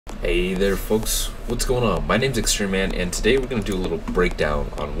Hey there folks, what's going on? My name's Extreme Man, and today we're going to do a little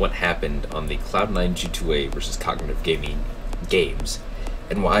breakdown on what happened on the Cloud9 G2A versus Cognitive Gaming games,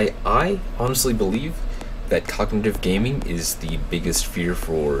 and why I honestly believe that Cognitive Gaming is the biggest fear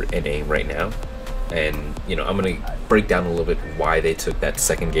for NA right now. And, I'm going to break down a little bit why they took that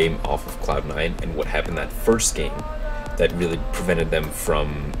second game off of Cloud9 and what happened that first game that really prevented them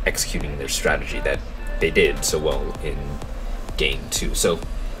from executing their strategy that they did so well in game 2. So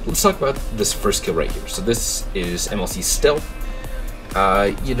let's talk about this first kill right here. So this is MLC Stealth.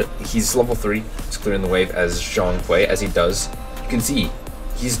 He's level 3. He's clearing the wave as Zhong Kui, as he does. You can see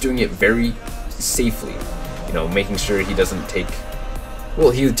he's doing it very safely. Making sure he doesn't take...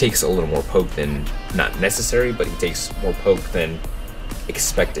 Well, he takes a little more poke than not necessary, but he takes more poke than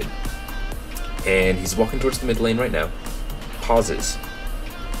expected. And he's walking towards the mid lane right now. Pauses.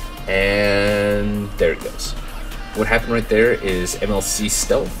 And there it goes. What happened right there is MLC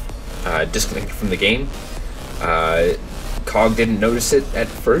Stealth disconnected from the game. Cog didn't notice it at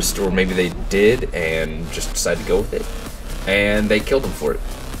first, or maybe they did and just decided to go with it, and they killed him for it.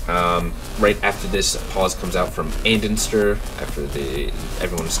 Right after this, a pause comes out from Andenster after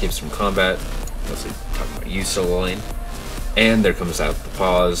everyone escapes from combat. Mostly talking about you solo lane, and there comes out the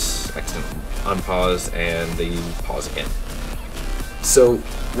pause, accidentally unpause, and the pause again. So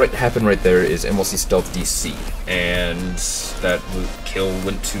what happened right there is MLC Stealth DC, and that kill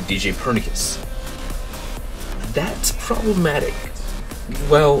went to DJ Pernicus. That's problematic.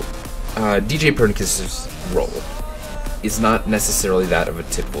 Well, DJ Pernicus' role is not necessarily that of a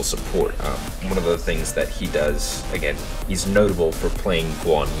typical support. One of the things that he does, again, he's notable for playing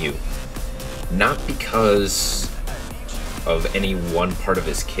Guan Yu. Not because of any one part of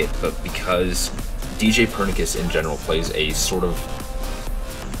his kit, but because DJ Pernicus in general plays a sort of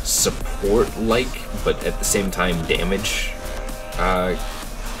support-like, but at the same time damage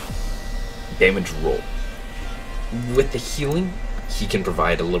role. With the healing, he can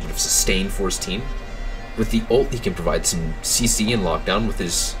provide a little bit of sustain for his team. With the ult, he can provide some CC and lockdown. With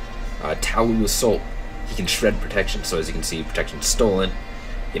his Talu Assault, he can shred protection. So as you can see, protection stolen.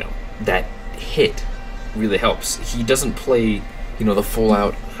 That hit really helps. He doesn't play, the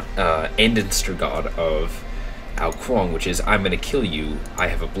full-out Andenster God of Ao Kuang, which is, I'm gonna kill you, I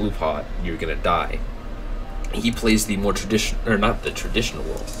have a blue pot, you're gonna die. He plays the more traditional, or not the traditional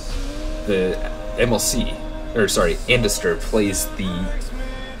role. The Andenster plays the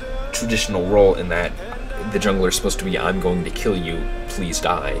traditional role in that the jungler is supposed to be, I'm going to kill you, please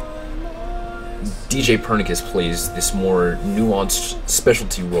die. DJ Pernicus plays this more nuanced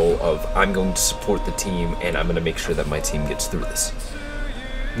specialty role of, I'm going to support the team and I'm going to make sure that my team gets through this.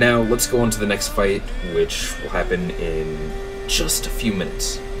 Now let's go on to the next fight, which will happen in just a few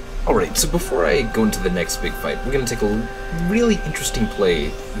minutes. Alright, so before I go into the next big fight, we're going to take a really interesting play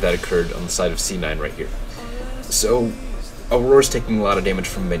that occurred on the side of C9 right here. So Aurora's taking a lot of damage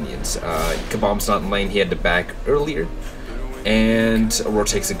from minions. Kabam's not in lane, he had to back earlier, and Aurora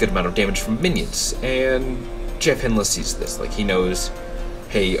takes a good amount of damage from minions. And Jeff Henless sees this, like he knows,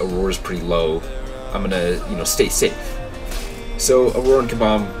 hey, Aurora's pretty low, I'm gonna, stay safe. So Aurora and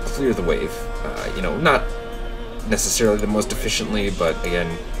Kabam clear the wave. Not necessarily the most efficiently, but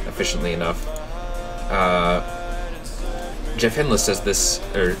again, efficiently enough. Jeff Henless says this,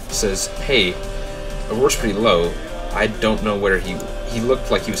 or says, hey, Aurora's pretty low. I don't know where he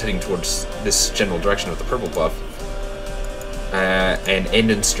looked like he was heading towards this general direction with the purple buff. And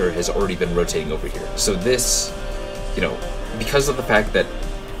Andenster has already been rotating over here. So this, because of the fact that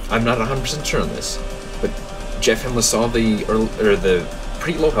I'm not 100% sure on this, but Jeff Henless saw the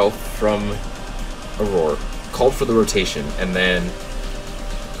pretty low health from Aurora, called for the rotation, and then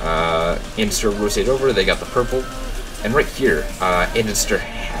Andenster rotated over, they got the purple, and right here, Andenster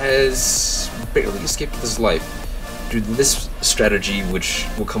has barely escaped with his life through this strategy, which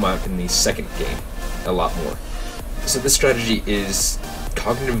will come out in the second game a lot more. So this strategy is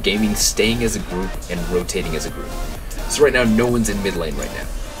Cognitive Gaming staying as a group and rotating as a group. So right now, no one's in mid lane right now.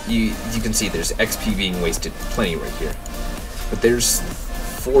 You can see there's XP being wasted plenty right here. But there's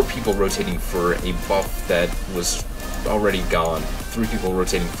 4 people rotating for a buff that was already gone. 3 people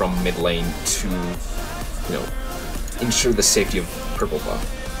rotating from mid lane to, ensure the safety of purple buff,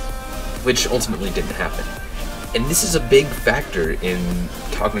 which ultimately didn't happen. And this is a big factor in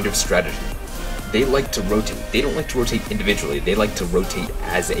Cognitive strategy. They like to rotate. They don't like to rotate individually. They like to rotate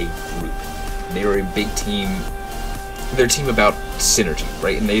as a group. They are a big team. They're a team about synergy,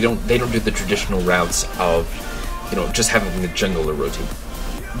 right? And they don't do the traditional routes of, just having the jungler rotate.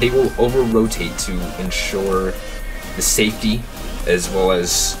 They will over-rotate to ensure the safety as well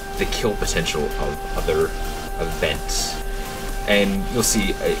as the kill potential of other events. And you'll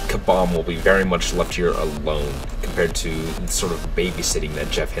see Kabam will be very much left here alone compared to the sort of babysitting that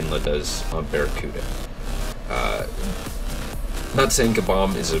Jeff Hinla does on Barracuda. Not saying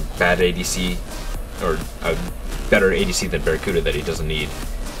Kabam is a bad ADC, or a better ADC than Barracuda, that he doesn't need,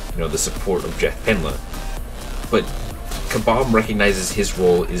 you know, the support of Jeff Hinla. But Kabam recognizes his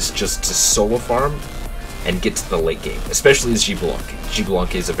role is just to solo farm and get to the late game, especially as Xbalanque.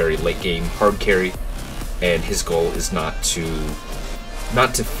 Xbalanque is a very late game hard carry, and his goal is not to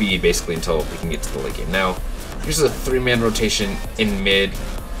feed basically until we can get to the late game. Now, here's a 3-man rotation in mid.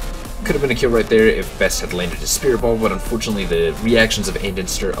 Could have been a kill right there if Best had landed his Spirit Ball, but unfortunately the reactions of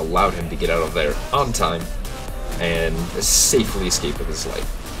Andinster allowed him to get out of there on time and safely escape with his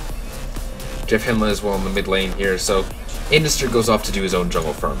life. Jeff Hinla as well in the mid lane here, so Andinster goes off to do his own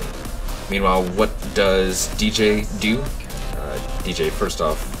jungle farming. Meanwhile, what does DJ do? DJ, first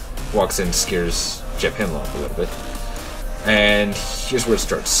off, walks in, scares Jeff Hinla off a little bit. And here's where it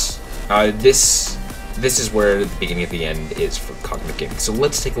starts. This is where the beginning of the end is for Cognitive Gaming. So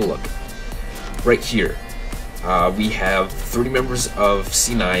let's take a look. Right here, we have 3 members of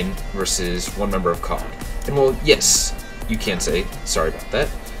C9 versus 1 member of COG. And well, yes, you can say, sorry about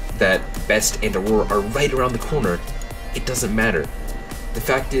that Best and Aurora are right around the corner. It doesn't matter. The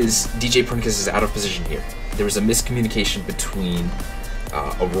fact is, DJ Pernicus is out of position here. There was a miscommunication between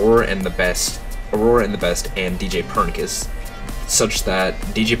Aurora and the Best and DJ Pernicus, such that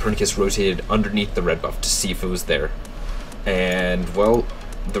DJ Pernicus rotated underneath the red buff to see if it was there. And, well,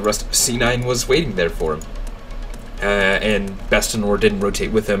 the rest of C9 was waiting there for him. And Best and Aurora didn't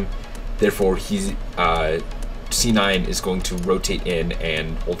rotate with him, therefore C9 is going to rotate in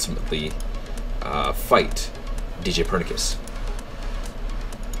and ultimately fight DJ Pernicus.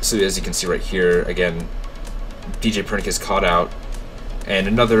 So as you can see right here, again, DJ Pernicus caught out, and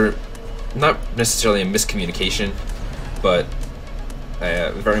another, not necessarily a miscommunication, but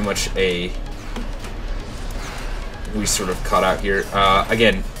very much we sort of caught out here.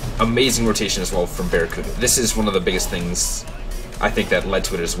 Again, amazing rotation as well from Barracuda. This is one of the biggest things I think that led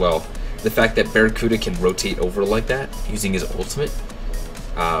to it as well. The fact that Barracuda can rotate over like that using his ultimate,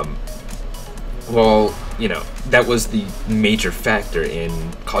 well, you know, that was the major factor in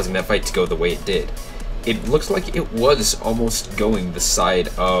causing that fight to go the way it did. It looks like it was almost going the side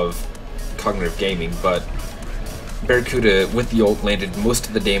of Cognitive Gaming, but Barracuda with the ult landed most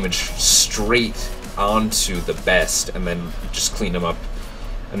of the damage straight onto the Best and then just cleaned him up.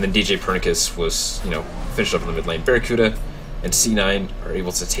 And then DJ Pernicus was, you know, finished up in the mid lane. Barracuda and C9 are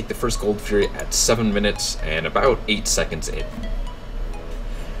able to take the first Gold Fury at 7 minutes and about 8 seconds in.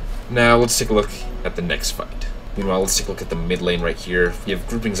 Now let's take a look at the next fight. Meanwhile, let's take a look at the mid lane right here. We have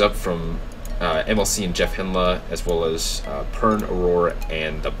groupings up from MLC and Jeff Hinla, as well as Pern, Aurora,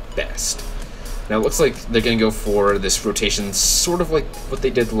 and the Best. Now it looks like they're going to go for this rotation, sort of like what they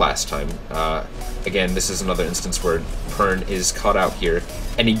did last time. Again, this is another instance where Pern is caught out here,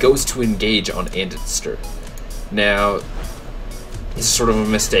 and he goes to engage on Andinster. Now, this is sort of a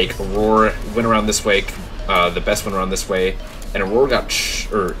mistake. Aurora went around this way, the Best went around this way, and Aurora got,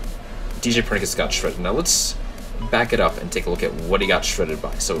 DJ Pernicus got shredded. Now let's back it up and take a look at what he got shredded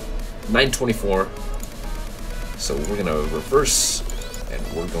by. So 924. So we're gonna reverse, and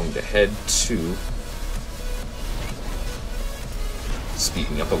we're going to head to,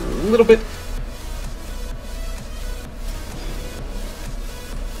 speeding up a little bit.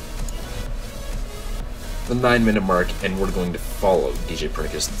 The 9-minute mark, and we're going to follow DJ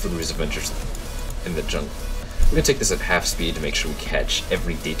Pernicus through his adventures in the jungle. We're going to take this at half speed to make sure we catch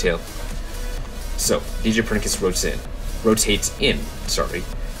every detail. So, DJ Pernicus rotates in.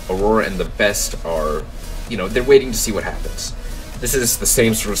 Aurora and the Best are, you know, they're waiting to see what happens. This is the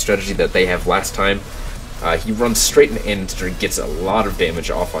same sort of strategy that they have last time. He runs straight into Andinster, gets a lot of damage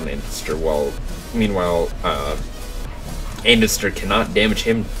off on Andinster, while, meanwhile, Andinster cannot damage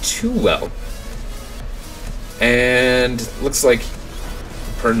him too well. And looks like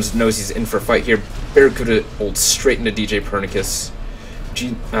Pern knows he's in for a fight here. Barracuda ults straight into DJ Pernicus.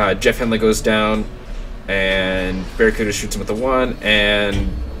 Jeff Hinla goes down, and Barracuda shoots him with the 1,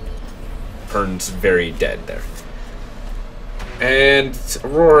 and Pern's very dead there. And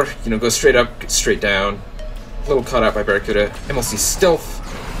Aurora, you know, goes straight up, straight down. A little caught out by Barracuda. MLC Stealth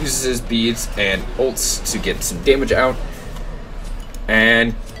uses his beads and ults to get some damage out.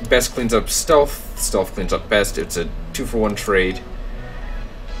 And Best cleans up Stealth. Stealth cleans up Best. It's a 2-for-1 trade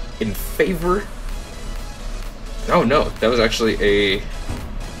in favor. Oh no, that was actually a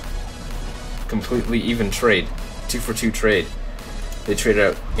completely even trade. 2-for-2 trade. They traded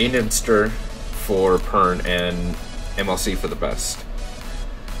out Andinster for Pern and MLC for the Best.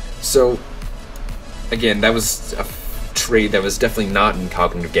 So, again, that was a trade that was definitely not in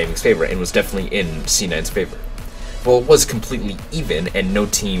Cognitive Gaming's favor and was definitely in C9's favor. Well, it was completely even, and no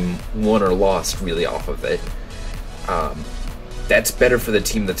team won or lost really off of it. That's better for the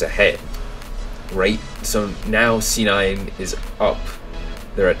team that's ahead, right? So now C9 is up.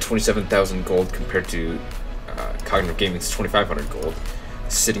 They're at 27,000 gold compared to Cognitive Gaming's 2,500 gold,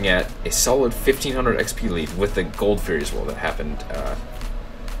 sitting at a solid 1,500 XP lead with the Gold Fury as well that happened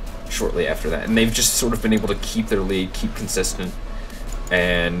shortly after that. And they've just sort of been able to keep their lead, keep consistent,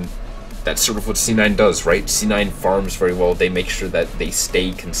 and that's sort of what C9 does, right? C9 farms very well. They make sure that they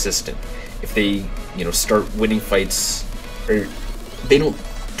stay consistent. If they, start winning fights, or they don't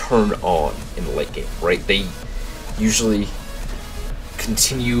turn on in the late game, right? They usually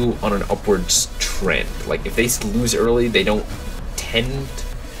continue on an upwards trend. Like, if they lose early, they don't tend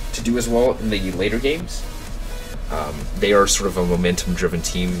to do as well in the later games. They are sort of a momentum-driven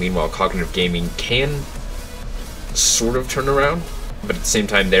team. Meanwhile, Cognitive Gaming can sort of turn around, but at the same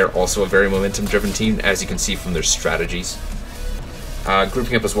time, they're also a very momentum-driven team, as you can see from their strategies.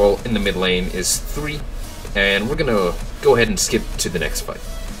 Grouping up as well in the mid lane is 3, and we're gonna go ahead and skip to the next fight.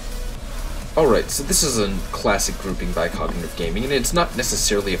 Alright, so this is a classic grouping by Cognitive Gaming, and it's not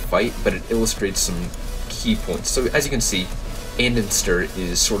necessarily a fight, but it illustrates some key points. So as you can see, Andenster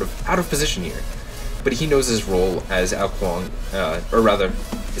is sort of out of position here, but he knows his role as Ao Kuang, or rather,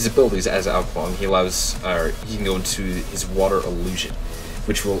 his abilities as Ao Kuang. He can go into his water illusion,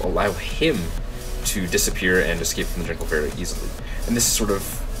 which will allow him to disappear and escape from the jungle very easily. And this is sort of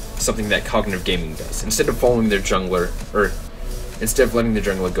something that Cognitive Gaming does. Instead of following their jungler, or instead of letting the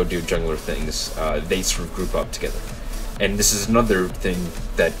jungler go do jungler things, they sort of group up together. And this is another thing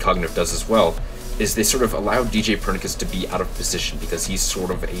that Cognitive does as well, is they sort of allow DJ Pernicus to be out of position because he's sort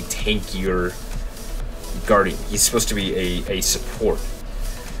of a tankier guardian. He's supposed to be a support,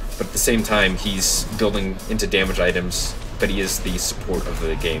 but at the same time he's building into damage items, but he is the support of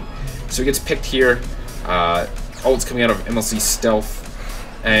the game. So he gets picked here. Ult's coming out of MLC Stealth,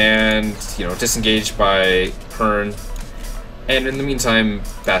 and disengaged by Pern. And in the meantime,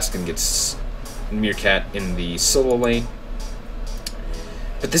 Baskin gets Meerkat in the solo lane.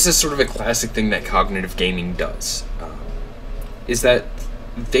 But this is sort of a classic thing that Cognitive Gaming does, is that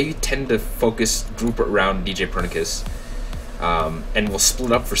they tend to group around DJ Pernicus, and will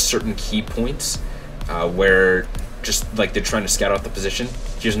split up for certain key points, where just like they're trying to scout out the position.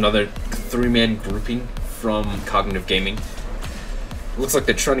 Here's another 3-man grouping from Cognitive Gaming. It looks like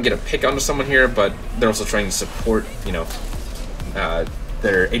they're trying to get a pick onto someone here, but they're also trying to support,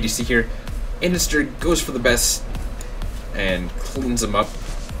 their ADC here. Andenster goes for the best and cleans them up.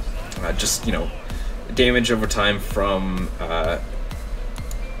 Damage over time from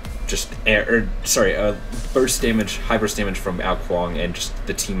burst damage, high burst damage from Ao Kuang and just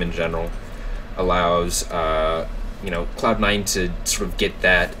the team in general allows Cloud9 to sort of get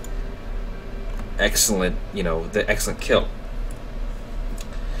that excellent, the excellent kill.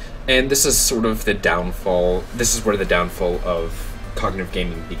 And this is sort of the downfall. This is where the downfall of Cognitive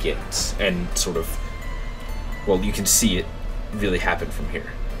Gaming begins, and sort of, well, you can see it really happen from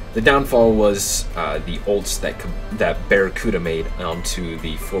here. The downfall was the ults that Barracuda made onto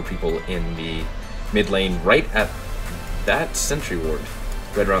the 4 people in the mid lane, right at that sentry ward,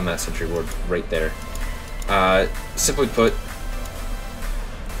 right around that sentry ward, right there. Simply put,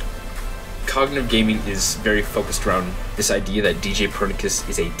 Cognitive Gaming is very focused around this idea that DJ Pernicus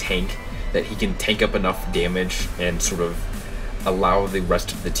is a tank, that he can tank up enough damage and sort of allow the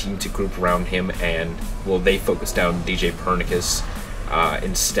rest of the team to group around him, and they focus down DJ Pernicus.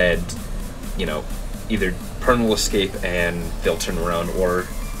 Instead, either Pern will escape and they'll turn around, or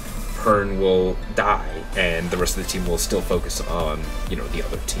Pern will die and the rest of the team will still focus on, the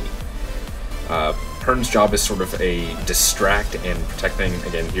other team. Pern's job is sort of a distract and protecting.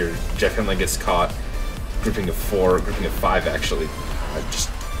 Again, here, Jeff Henley gets caught. Grouping of 5 actually. Just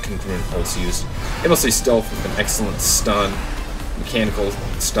congruent ults used. MLC Stealth with an excellent stun. Mechanical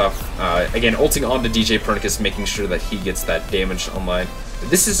stuff. Again, ulting onto DJ Pernicus, making sure that he gets that damage online.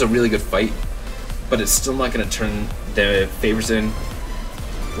 This is a really good fight, but it's still not going to turn the favors in.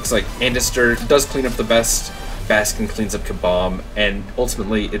 Looks like Andenster does clean up the best. Baskin cleans up Kabam, and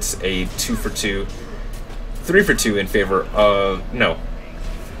ultimately it's a 2-for-2. 3-for-2 in favor of... No.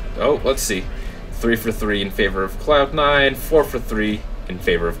 Oh, let's see. 3-for-3 in favor of Cloud9. 4-for-3 in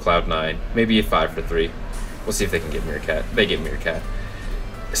favor of Cloud9. Maybe a 5-for-3. We'll see if they can get Meerkat. They get Meerkat.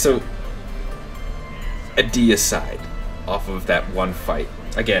 So, a D aside off of that one fight.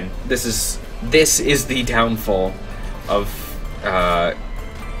 Again, this is the downfall of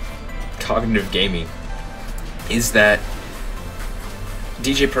Cognitive Gaming, is that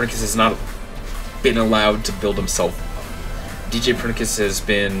DJ Pernicus has not been allowed to build himself up. DJ Pernicus has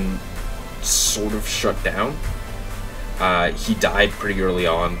been sort of shut down. He died pretty early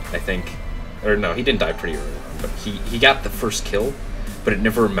on, I think. Or no, he didn't die pretty early on, but he got the first kill, but it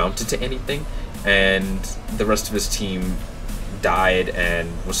never amounted to anything, and the rest of his team died and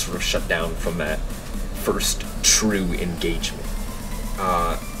was sort of shut down from that first true engagement.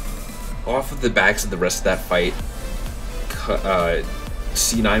 Off of the backs of the rest of that fight,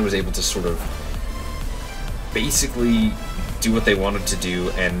 C9 was able to sort of basically do what they wanted to do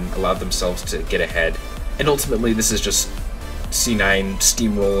and allowed themselves to get ahead. And ultimately, this is just C9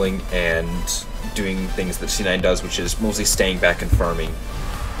 steamrolling and doing things that C9 does, which is mostly staying back and farming,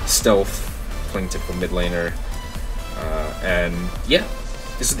 stealth, playing typical mid laner, and yeah,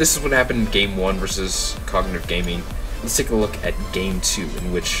 this is what happened in Game 1 versus Cognitive Gaming. Let's take a look at Game 2,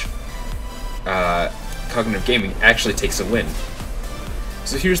 in which Cognitive Gaming actually takes a win.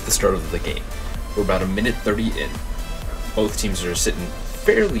 So here's the start of the game. We're about a minute 30 in. Both teams are sitting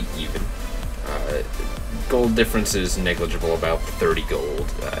fairly even. Gold difference is negligible, about 30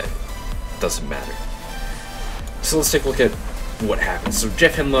 gold. Doesn't matter. So let's take a look at what happens. So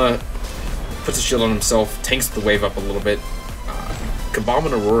Jeff Hinla puts a shield on himself, tanks the wave up a little bit. Kabam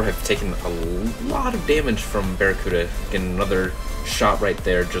and Aurora have taken a lot of damage from Barracuda. Getting another shot right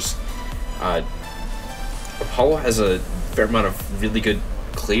there. Just Apollo has a fair amount of really good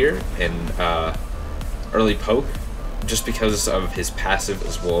clear and early poke, just because of his passive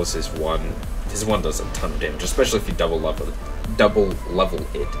as well as his one. His one does a ton of damage, especially if you double level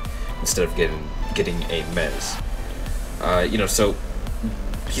it instead of getting a mez. You know, so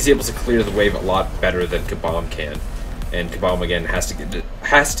he's able to clear the wave a lot better than Kabam can, and Kabam again has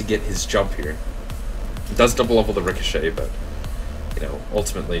to get his jump here. It does double level the ricochet, but you know,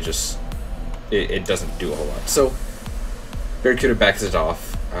 ultimately just it doesn't do a whole lot. So Barracuda backs it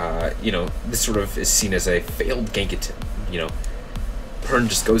off. You know, this sort of is seen as a failed gank attempt. You know, Pern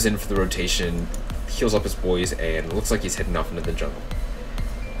just goes in for the rotation, heals up his boys, and it looks like he's heading off into the jungle.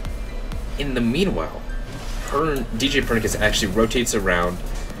 In the meanwhile, DJ Pernicus actually rotates around,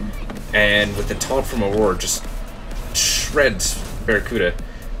 and with the taunt from Aurora, just shreds Barracuda.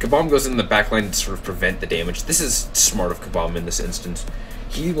 Kabam goes in the backline to sort of prevent the damage. This is smart of Kabam in this instance.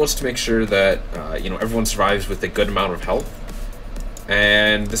 He wants to make sure that you know, everyone survives with a good amount of health.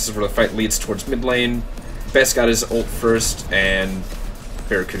 And this is where the fight leads towards mid lane. Best got his ult first, and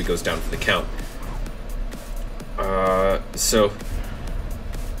Barracuda goes down for the count. So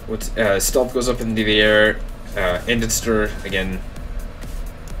Stealth goes up into the air. Endinster, again,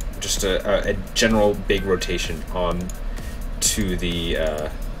 just a general big rotation on to the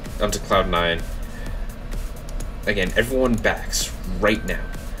onto Cloud9. Again, everyone backs right now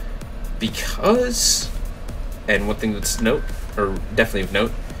because, and one thing that's definitely of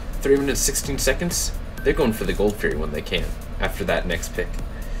note, 3 minutes 16 seconds, they're going for the Gold Fury when they can after that next pick.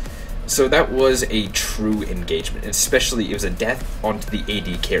 So that was a true engagement, and especially it was a death onto the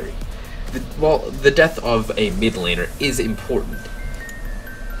AD carry. While the death of a mid laner is important,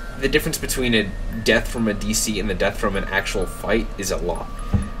 the difference between a death from a DC and the death from an actual fight is a lot.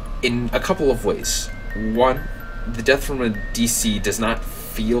 In a couple of ways. One, the death from a DC does not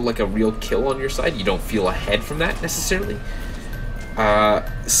feel like a real kill on your side. You don't feel ahead from that necessarily.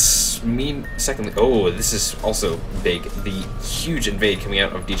 Secondly, oh, this is also big. The huge invade coming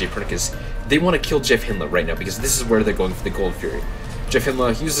out of DJ Pernicus. They want to kill Jeff Hinla right now because this is where they're going for the Gold Fury. Jeff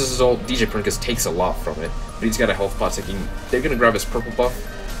Hinla uses his ult. DJ Pernicus takes a lot from it, but he's got a health pot ticking. They're going to grab his purple buff.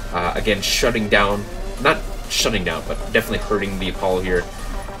 Again, shutting down, not shutting down, but definitely hurting the Apollo here.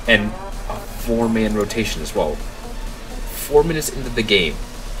 And a 4-man rotation as well. 4 minutes into the game,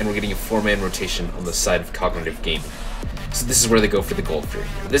 and we're getting a 4-man rotation on the side of Cognitive Gaming. So this is where they go for the Gold Fury.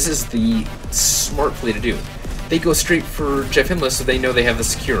 This is the smart play to do. They go straight for Jeff Hinla so they know they have the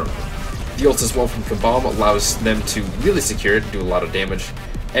secure on. The ult as well from Kabam allows them to really secure it, do a lot of damage,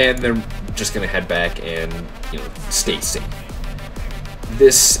 and they're just going to head back and, you know, stay safe.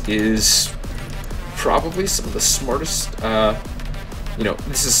 This is probably some of the smartest, you know,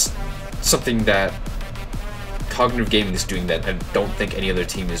 this is something that Cognitive Gaming is doing that I don't think any other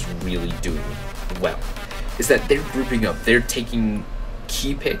team is really doing well. Is that they're grouping up, they're taking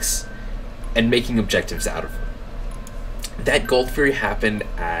key picks and making objectives out of them. That Gold Fury happened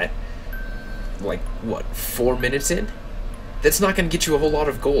at, like, what, 4 minutes in? That's not going to get you a whole lot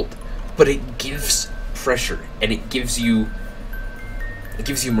of gold, but it gives pressure, and it gives you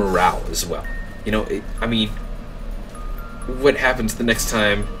morale as well. You know, I mean, what happens the next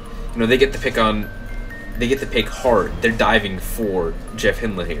time, you know, they get the pick hard, they're diving for Jeff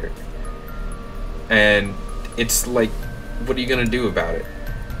Hinla here. And it's like, what are you going to do about it?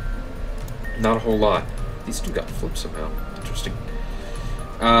 Not a whole lot. These two got flipped somehow. interesting.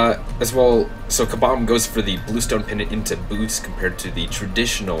 As well, so Kabam goes for the Bluestone Pendant into Boots compared to the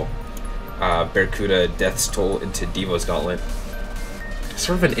traditional Barracuda Death's Toll into Devo's Gauntlet.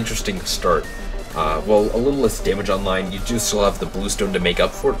 Sort of an interesting start. Well, a little less damage online. You do still have the Bluestone to make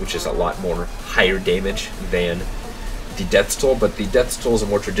up for it, which is a lot more higher damage than the Death's Toll, but the Death's Toll is a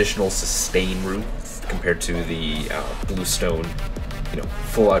more traditional sustain route compared to the Bluestone,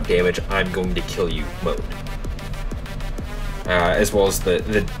 full out damage, I'm going to kill you mode. As well as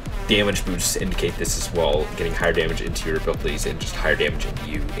the damage boosts indicate this as well, getting higher damage into your abilities and just higher damage into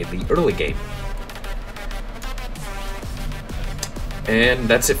you in the early game. And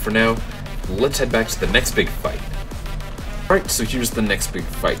that's it for now. Let's head back to the next big fight. Alright, so here's the next big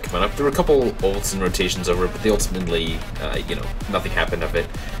fight coming up. There were a couple ults and rotations over it, but they ultimately, nothing happened of it.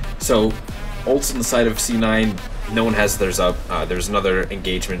 So, ults on the side of C9, no one has theirs up. There's another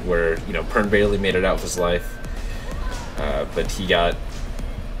engagement where, Pern barely made it out with his life. But he got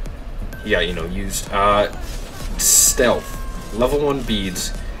used. Stealth. Level 1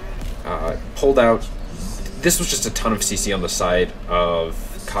 beads. Pulled out. This was just a ton of CC on the side of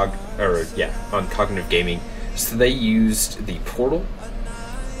on Cognitive Gaming. So they used the portal,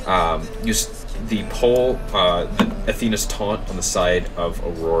 used the pole, Athena's taunt on the side of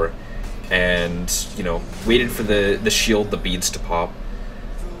Aurora, and waited for the shield, the beads to pop,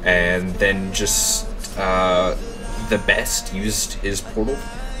 and then just the best used his portal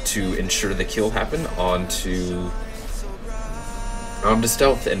to ensure the kill happened onto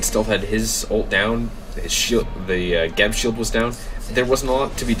Stealth, and Stealth had his ult down, his shield, the Geb shield was down. There wasn't a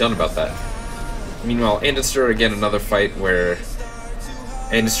lot to be done about that. Meanwhile, Andister, again, another fight where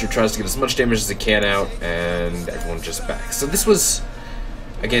Andister tries to get as much damage as he can out, and everyone just backs. So this was,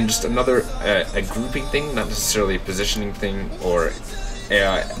 again, just another a grouping thing, not necessarily a positioning thing, or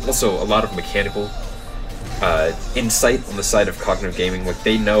also a lot of mechanical insight on the side of Cognitive Gaming. Like,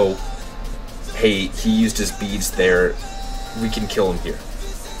 they know, hey, he used his beads there, we can kill him here.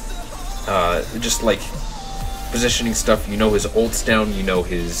 Just like positioning stuff, his ult's down,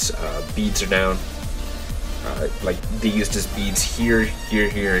 his beads are down. Like, they used his beads here,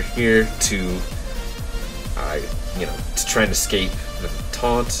 here to, to try and escape the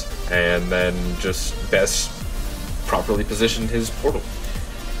taunt, and then just best properly positioned his portal.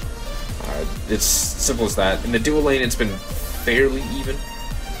 It's simple as that. In the dual lane, it's been fairly even.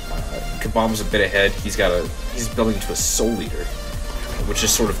 Kabam's a bit ahead. He's building to a Soul Eater, which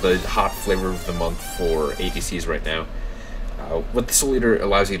is sort of the hot flavor of the month for ADCs right now. What the Soul Eater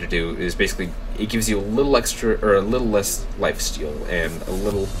allows you to do is basically, it gives you a little extra, or a little less lifesteal, and a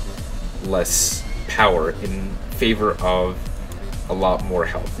little less power in favor of a lot more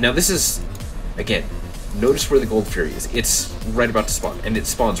health. Now this is, again, notice where the Gold Fury is. It's right about to spawn, and it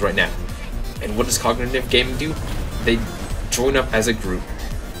spawns right now. And what does Cognitive Gaming do? They join up as a group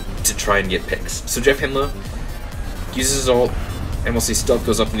to try and get picks. So Jeff Henla uses his ult, and we'll see Stealth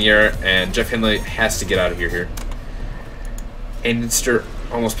goes up in the air, and Jeff Henla has to get out of here. Andister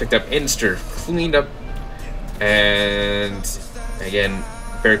almost picked up. Andister cleaned up, and again,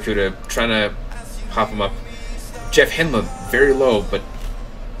 Barracuda trying to pop him up. Jeff Henla very low, but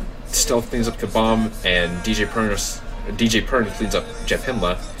Stealth cleans up Kabam, and DJ Pern cleans up Jeff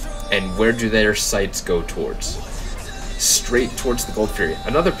Henla. And where do their sights go towards? Straight towards the Gold Fury.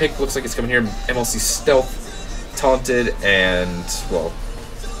 Another pick looks like it's coming here. MLC Stealth, taunted, and, well,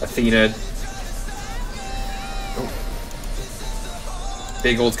 Athena. Oh.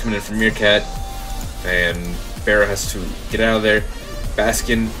 Big ult's coming in from Meerkat, and Barra has to get out of there.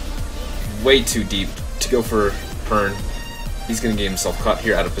 Baskin, way too deep to go for Pern. He's going to get himself caught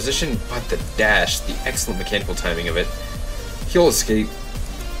here out of position, but the dash, the excellent mechanical timing of it, he'll escape.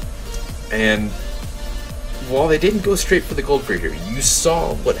 And while they didn't go straight for the Gold Fury here, you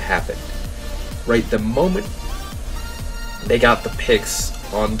saw what happened. Right, the moment they got the picks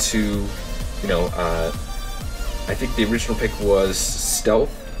onto, I think the original pick was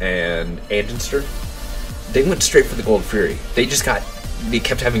Stealth and Andister, they went straight for the Gold Fury. They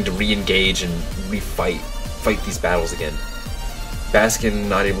kept having to re-engage and fight these battles again. Baskin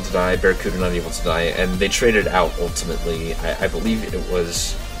not able to die, Barracuda not able to die, and they traded out ultimately. I believe it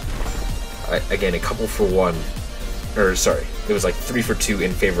was, again, a couple for one, or sorry, it was like 3 for 2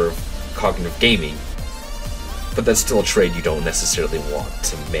 in favor of Cognitive Gaming, but that's still a trade you don't necessarily want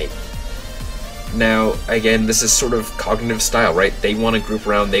to make. Now, again, this is sort of Cognitive style, right? They want to group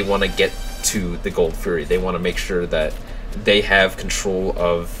around, they want to get to the Gold Fury, they want to make sure that they have control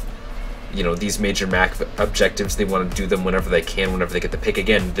of, these major MAC objectives. They want to do them whenever they can, whenever they get the pick.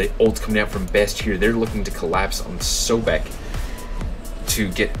 Again, the ult coming out from Best here, they're looking to collapse on Sobek to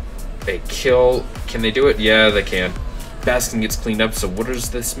get a kill. Can they do it? Yeah, they can. Bastion gets cleaned up, so what does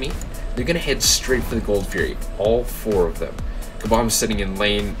this mean? They're gonna head straight for the Gold Fury, all 4 of them. Kabam's sitting in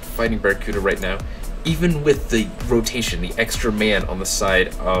lane, fighting Barracuda right now. Even with the rotation, the extra man on the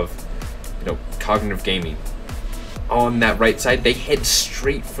side of, you know, Cognitive Gaming, on that right side, they head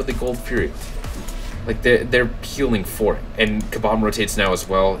straight for the Gold Fury. Like, they're peeling for it. And Kabam rotates now as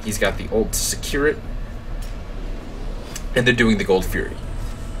well. He's got the ult to secure it. And they're doing the Gold Fury.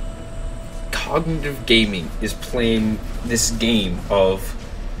 Cognitive Gaming is playing this game of,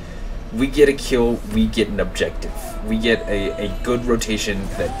 we get a kill, we get an objective. We get a good rotation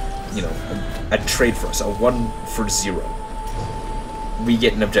that, you know, a trade for us, a 1 for 0. We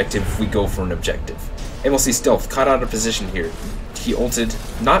get an objective, we go for an objective. MLC Stealth caught out of position here. He ulted,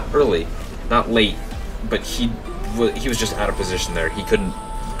 not early, not late, but he was just out of position there. He couldn't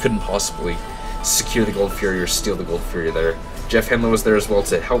possibly secure the Gold Fury or steal the Gold Fury there. Jeff Handler was there as well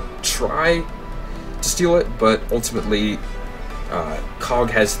to help try to steal it, but ultimately Cog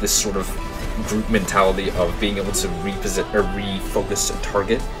has this sort of group mentality of being able to refocus a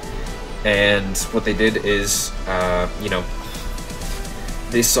target, and what they did is, you know,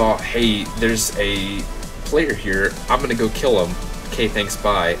 they saw, hey, there's a player here, I'm gonna go kill him, okay, thanks,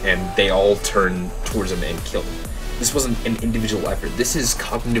 bye, and they all turn towards him and kill him. This wasn't an individual effort. This is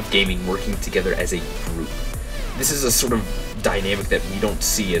Cognitive Gaming working together as a group. This is a sort of dynamic that we don't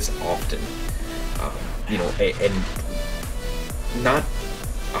see as often. You know, and not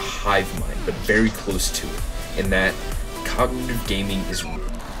a hive mind, but very close to it, in that Cognitive Gaming is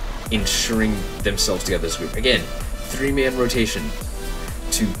ensuring themselves together as a group. Again, 3-man rotation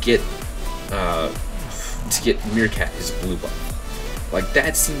to get Meerkat his blue buff. Like,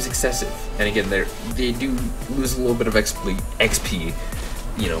 that seems excessive. And again, they do lose a little bit of XP,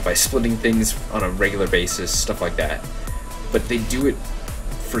 you know, by splitting things on a regular basis, stuff like that. But they do it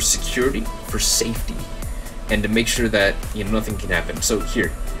for security, for safety, and to make sure that, you know, nothing can happen. So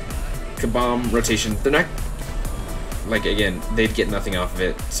here, Kabam rotation, they're not, like, again, they'd get nothing off of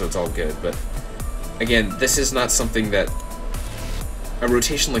it, so it's all good. But again, this is not something that, a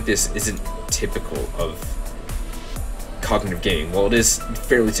rotation like this isn't typical of Cognitive Gaming. Well, it is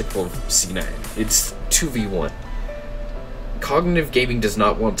fairly typical of C9. It's 2v1. Cognitive Gaming does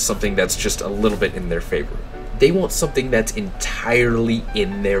not want something that's just a little bit in their favor. They want something that's entirely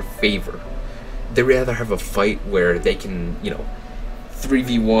in their favor. They rather have a fight where they can, you know,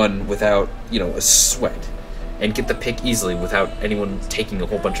 3v1 without, you know, a sweat, and get the pick easily without anyone taking a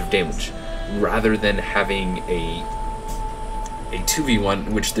whole bunch of damage, rather than having a 2v1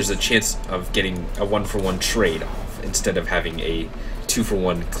 in which there's a chance of getting a 1-for-1 trade off, instead of having a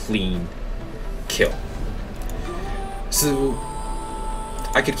 2-for-1 clean kill. So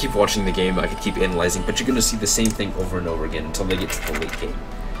I could keep watching the game, I could keep analyzing, but you're going to see the same thing over and over again until they get to the late game,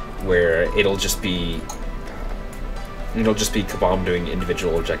 where it'll just be Kabam doing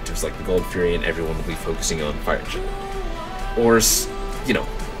individual objectives like the Gold Fury, and everyone will be focusing on Fire Engine. Or, you know,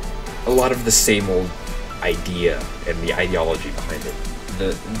 a lot of the same old idea and the ideology behind it.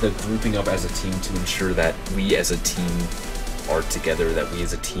 The grouping up as a team to ensure that we as a team are together, that we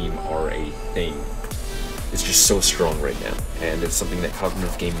as a team are a thing, is just so strong right now. And it's something that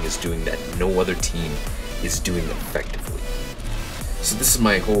Cognitive Gaming is doing that no other team is doing effectively. So this is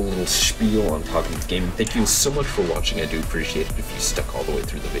my whole little spiel on Cognitive Gaming. Thank you so much for watching. I do appreciate it if you stuck all the way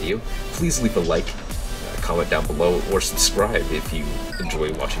through the video. Please leave a like, comment down below, or subscribe if you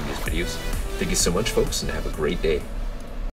enjoy watching these videos. Thank you so much, folks, and have a great day.